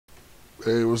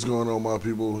Hey, what's going on, my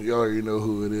people? Y'all already know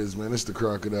who it is, man. It's the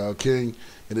Crocodile King.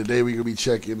 And today we're going to be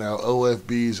checking out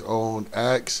OFB's own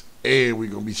acts. And we're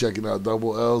going to be checking out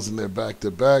Double L's and their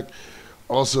back-to-back.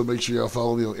 Also, make sure y'all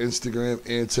follow me on Instagram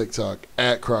and TikTok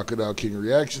at Crocodile King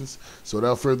Reactions. So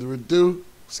without further ado,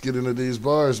 let's get into these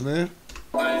bars, man.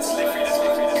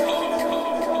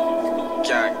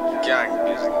 Gang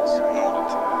music.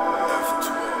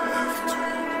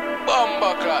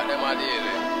 Bomba clock them a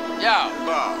daily. Yeah.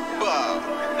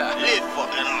 Lit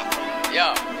fucking up.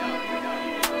 Yeah.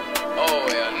 Oh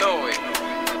yeah, no way.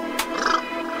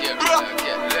 Get right,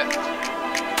 get left.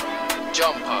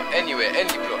 Jumper, anywhere, any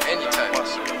floor, anytime.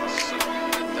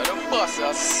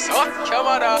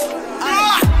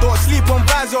 Don't sleep on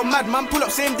vibes, you're mad, man. Pull up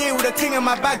same day with a ting in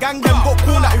my bag. Gang them got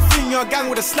cool like you fling your gang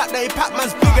with a slap that he pack,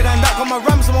 man's bigger than that. Got my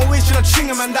rams on my waist, should I ching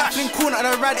him and that. Fling cool at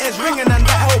the rad edge ringing and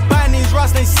that. Whole band these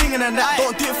rats, they singing and that.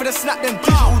 Don't do it for the snap, them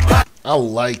digital that. I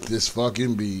like this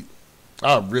fucking beat.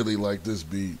 I really like this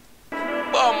beat.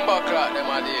 Bomba clock them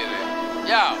a daily.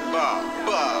 Yeah.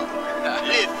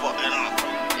 Lit fucking up.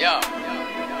 Yeah.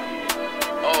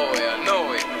 Oh yeah, no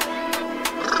way.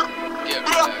 Get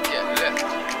right, get left.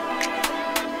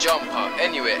 Jumper,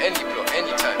 anywhere, any floor,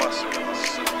 anytime.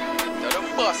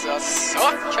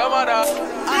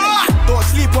 Don't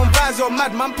sleep on vibes, you're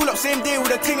mad, man. Pull up same day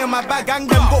with a ting in my bag. Gang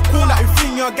them got cool like you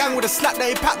fling your gang with a slap that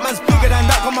he pack, man's bigger than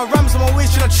that. Got my rams on my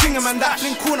waist, should I ching him and that.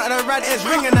 Fling cool at the rad edge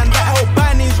ringing and that. Whole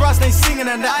band these rats, they singing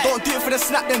and that. Don't do it for the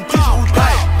snap, them digital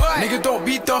die. Nigga, don't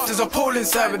be daft, there's a pole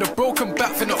inside with a broken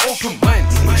back for the open mind.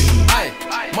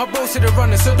 Aye, my bro said they're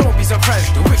running, so don't be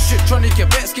surprised. The whip shit tronic, your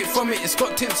best get from it, it's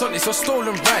got tints on it, so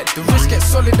stolen ride. The wrist gets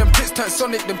solid, them blitz turn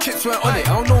sonic, them chips weren't on it,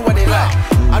 I don't know what they like.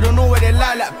 I don't know where they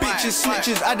lie like bitches,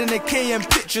 snitches, adding a K and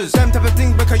pictures. Them type of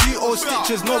things because you owe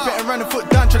stitches. No better run a foot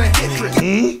down trying to hit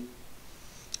trick.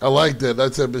 I like that.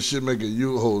 That type of shit make a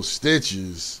U-hole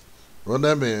stitches. Run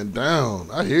that man down.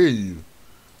 I hear you.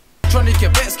 Tronic,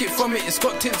 your best get from it, it's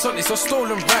got tints on it, so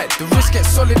stolen ride. The wrist gets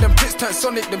solid, them blitz turn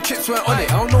sonic, them chips weren't on it,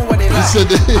 I don't know what they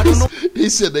like. He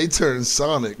said they turned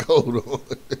Sonic. Hold on.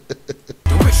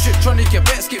 The whip shit tronic, your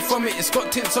best get from it, it's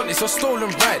got tints on it, so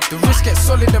stolen ride. The wrist gets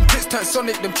solid, them blitz turn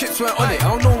sonic, them chips weren't on it, I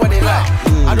don't know what they like.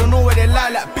 I don't know where they lie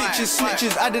like bitches,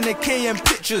 snitches, adding a K and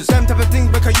pictures. Them type of things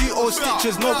because you owe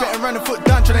stitches. No better run a foot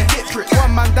down trying to hit trick.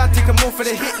 One man down, take a more for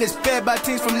the hit list. Bare bad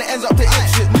things from the ends up to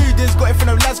Ipswich. New this got it from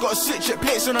the lads, got to switch it.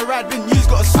 Plates on a ride, been used,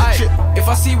 got to switch it. If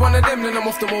I see one of them, then I'm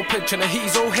off the moped, tryna hit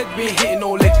his old head, we ain't hitting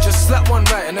no legs. Just slap one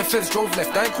right and the feds drove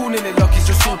left. I ain't calling it luck, it's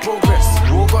just all progress.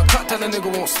 All got tucked and the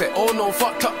nigga won't step. Oh no,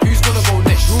 fucked up, who's gonna go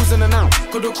next? Rules in and out,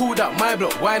 could've called out my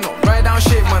block, why not? Ride down,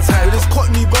 shave man's high. This caught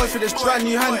new boys for this brand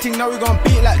new hunting. Now we gon'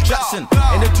 beat like Jackson.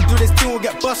 And if to do this thing, we'll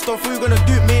get bust off. We gonna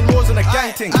do it, main roads on a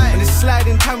gang thing. And it's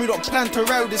sliding time, we don't plan to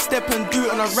ride this step and do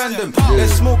it on a random.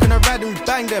 There's smoke and a ride and we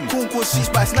bang them. Cool seats,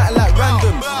 but it's not like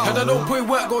random. And I don't put in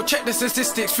work, go check the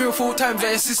statistics. 3 or 4 times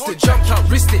I assisted, jumped out,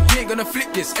 wrist it. You ain't gonna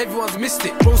flip this, everyone's missed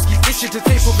it. Broski issue to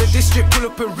tape over district, pull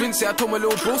up and rinse it. I told my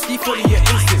little broski, follow your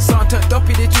instinct. Son turned up,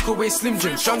 they took away Slim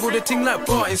Jim. Strangle the ting like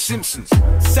Bart in Simpsons.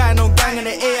 Sign on gang in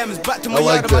the AMs, back to my I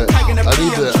like yard, that. tag in the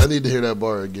PM. I need to hear that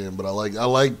bar again, but I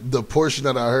like the portion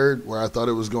that I heard where I thought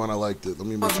it was going. I liked it. Let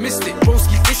me make sure. Missed it.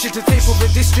 Broski issue to tape over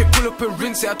district, pull up and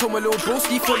rinse it. I told my little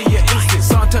broski, follow your instinct.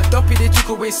 Son turned up, they took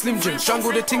away Slim Jim.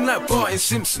 Strangle the ting like Bart in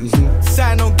Simpsons.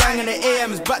 Sign on gang in the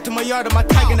AMs, back to my yard, my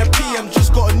tag in the PM.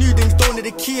 Just got a new things, don't need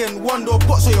a key and one door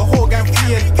box so your whole gang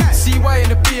fleeing. See why in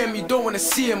the PM you don't wanna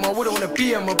see him. I wouldn't wanna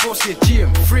be him. My broski a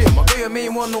GM, free him. I got your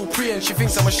main one, no pre, and she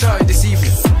thinks I'm a shout this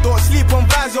evening. Don't sleep on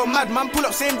vibes, you're mad, man. Pull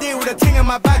up same day with a ting in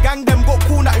my bag. Gang them got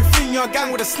cool that you fling your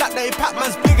gang with a slap that he pack,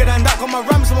 man's bigger than that. Got my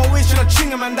rams on my waist, should I ching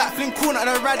him and that. Fling cool at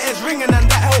the rad edge ringing and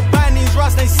that. Help band these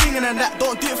rats, they singing and that.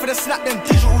 Don't do it for the snap, them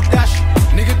digital dash.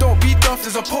 Nigga, don't be daft,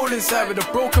 there's a pole inside with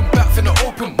a broken back for the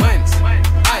open mind.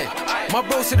 Aye, my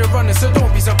bro said they're running, so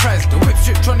don't be surprised. The whip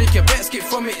strip tronic, your best get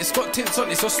from it, it's got tints on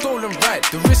it, so stolen ride.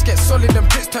 The wrist gets solid, them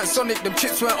blitz turn sonic, them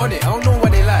chips weren't on it, I don't know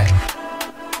what they like.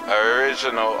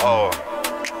 Original, oh,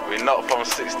 we not from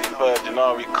 63rd, you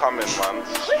know we coming, man,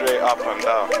 straight up and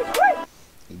down.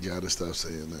 You gotta stop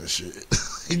saying that shit.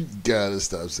 You gotta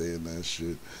stop saying that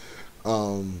shit.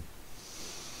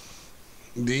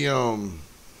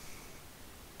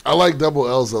 I like Double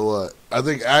L's a lot. I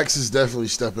think Axe is definitely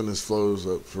stepping his flows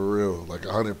up for real, like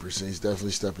 100%. He's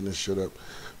definitely stepping his shit up.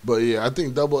 But yeah, I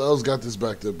think Double L's got this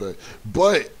back to back.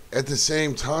 But at the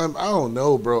same time, I don't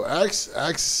know, bro. Axe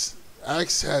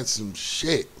had some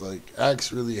shit. Like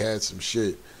Axe really had some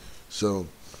shit. So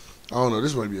I don't know.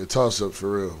 This might be a toss up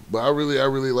for real. But I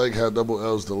really like how Double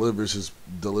L's delivers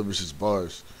his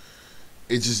bars.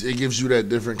 It gives you that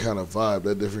different kind of vibe,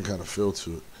 that different kind of feel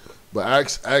to it. But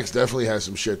Axe definitely has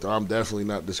some shit, though. I'm definitely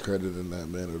not discrediting that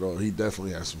man at all. He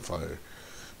definitely has some fire.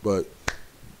 But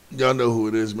y'all know who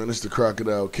it is, man. It's the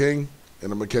Crocodile King.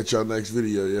 And I'm going to catch y'all next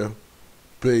video, yeah?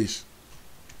 Peace.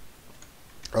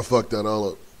 I fucked that all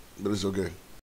up, but it's okay.